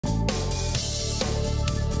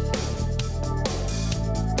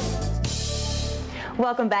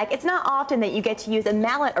Welcome back. It's not often that you get to use a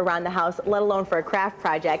mallet around the house, let alone for a craft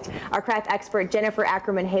project. Our craft expert, Jennifer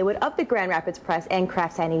Ackerman Haywood of the Grand Rapids Press and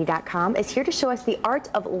CraftSanity.com, is here to show us the art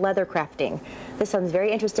of leather crafting. This sounds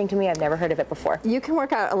very interesting to me. I've never heard of it before. You can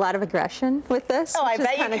work out a lot of aggression with this, which is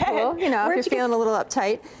kind of cool. You know, if you're feeling a little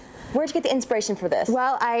uptight. Where'd you get the inspiration for this?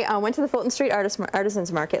 Well, I went to the Fulton Street Artisans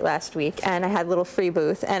Market last week, and I had a little free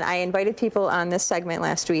booth, and I invited people on this segment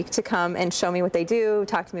last week to come and show me what they do,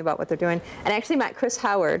 talk to me about what they're doing. And I actually met Chris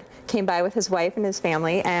Howard, came by with his wife and his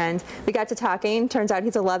family, and we got to talking. Turns out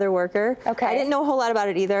he's a leather worker. Okay. I didn't know a whole lot about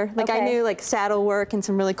it either. Like, I knew like saddle work and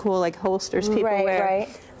some really cool like holsters people wear.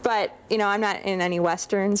 Right. But, you know, I'm not in any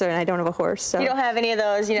westerns, and I don't have a horse. So. You don't have any of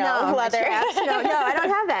those, you know, leather. No, I don't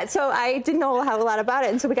have that. So I didn't know a lot about it.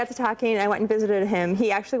 And so we got to talking, and I went and visited him.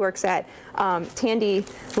 He actually works at Tandy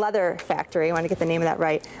Leather Factory, I want to get the name of that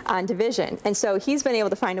right, on Division. And so he's been able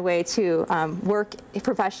to find a way to work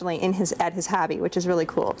professionally at his hobby, which is really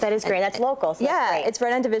cool. That is great. That's local. So yeah, that's great. It's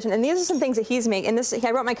right on Division. And these are some things that he's making. And I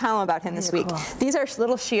wrote my column about him this week. Cool. These are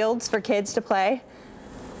little shields for kids to play.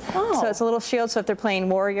 Oh. So it's a little shield, so if they're playing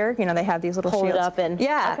warrior, you know, they have these little shields. Hold it up and...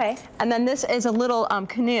 Yeah. Okay. And then this is a little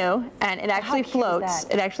canoe, and it actually floats.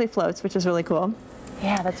 It actually floats, which is really cool.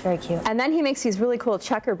 Yeah, that's very cute. And then he makes these really cool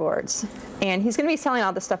checkerboards, and he's going to be selling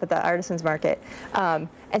all this stuff at the Artisans Market. And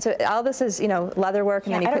so all this is, you know, leather work,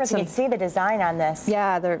 and then he puts some... I don't know if you can see the design on this.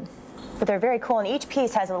 Yeah, but they're very cool, and each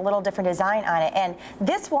piece has a little different design on it, and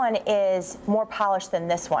this one is more polished than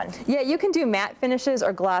this one. Yeah, you can do matte finishes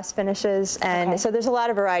or gloss finishes, and so there's a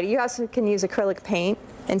lot of variety. You also can use acrylic paint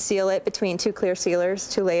and seal it between two clear sealers,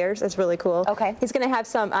 2 layers. It's really cool. Okay. He's going to have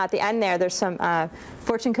some, at the end there's some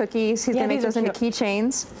fortune cookies. He's going to make those into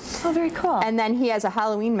keychains. Oh, very cool. And then he has a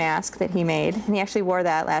Halloween mask that he made, and he actually wore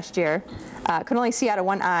that last year. Could only see out of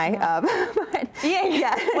one eye. But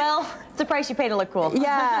yeah. Well, it's a price you pay to look cool.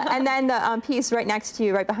 Yeah, and then the piece right next to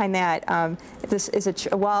you, right behind that, this is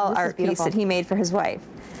a wall art piece that he made for his wife.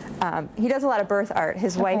 He does a lot of birth art.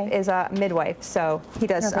 His wife is a midwife, so he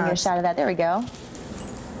does... Bring a shot of that. There we go.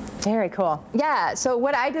 Very cool. Yeah, so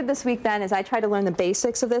what I did this week then is I tried to learn the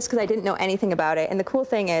basics of this because I didn't know anything about it. And the cool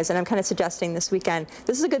thing is, and I'm kind of suggesting this weekend,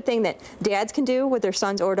 this is a good thing that dads can do with their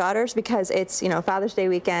sons or daughters because it's, you know, Father's Day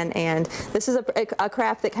weekend, and this is a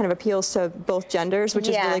craft that kind of appeals to both genders, which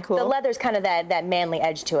is really cool. The leather's kind of that manly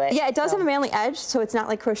edge to it. Yeah, it does have a manly edge, so it's not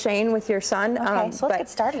like crocheting with your son. Okay, so let's get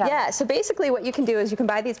started on it. Yeah, so basically what you can do is you can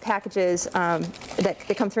buy these packages that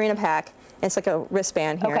they come 3 in a pack. It's like a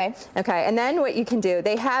wristband here. Okay. Okay, and then what you can do,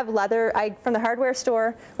 they have leather, from the hardware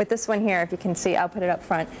store, with this one here, if you can see, I'll put it up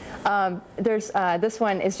front. This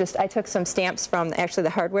one is just, I took some stamps from actually the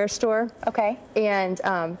hardware store. Okay. And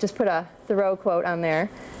just put a Thoreau quote on there.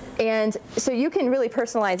 And so you can really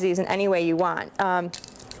personalize these in any way you want.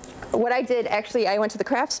 What I did, actually, I went to the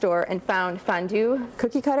craft store and found fondue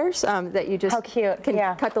cookie cutters that you just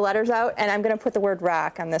can cut the letters out, and I'm going to put the word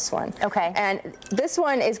rock on this one. Okay. And this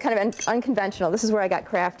one is kind of unconventional. This is where I got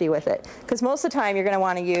crafty with it, because most of the time you're going to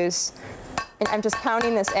want to use, and I'm just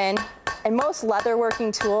pounding this in, and most leather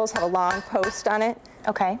working tools have a long post on it.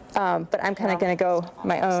 Okay. But I'm kind of going to go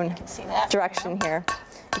my own direction here.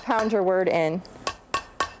 You pound your word in.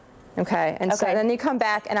 Okay, and so then you come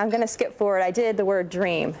back, and I'm going to skip forward. I did the word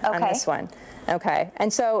dream on this one. Okay,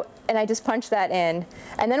 and I just punch that in.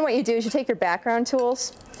 And then what you do is you take your background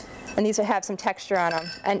tools, and these have some texture on them.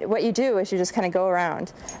 And what you do is you just kind of go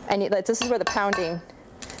around. And this is where the pounding,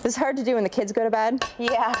 this is hard to do when the kids go to bed.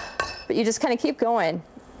 Yeah. But you just kind of keep going,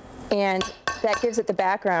 and that gives it the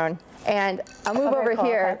background. And I'll move over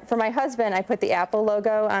here. For my husband, I put the Apple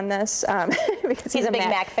logo on this because he's a big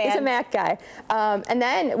Mac fan. He's a Mac guy. And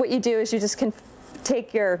then what you do is you just can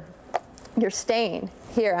take your stain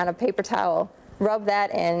here on a paper towel, rub that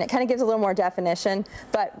in. It kind of gives a little more definition.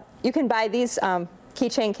 But you can buy these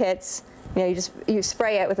keychain kits. You know, you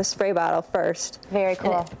spray it with a spray bottle first. Very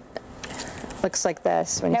cool. Looks like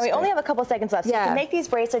this. Now we only have a couple seconds left. So you can make these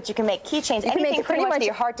bracelets, you can make keychains, anything pretty much that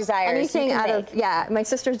your heart desires. Anything out of, my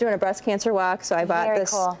sister's doing a breast cancer walk, so I bought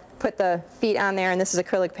this, put the feet on there, and this is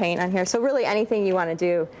acrylic paint on here. So really anything you want to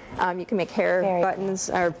do. You can make hair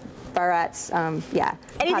buttons or barrettes,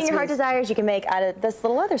 Anything your heart desires, you can make out of this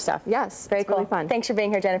little leather stuff. Yes, very cool. Really fun. Thanks for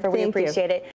being here, Jennifer. We appreciate it.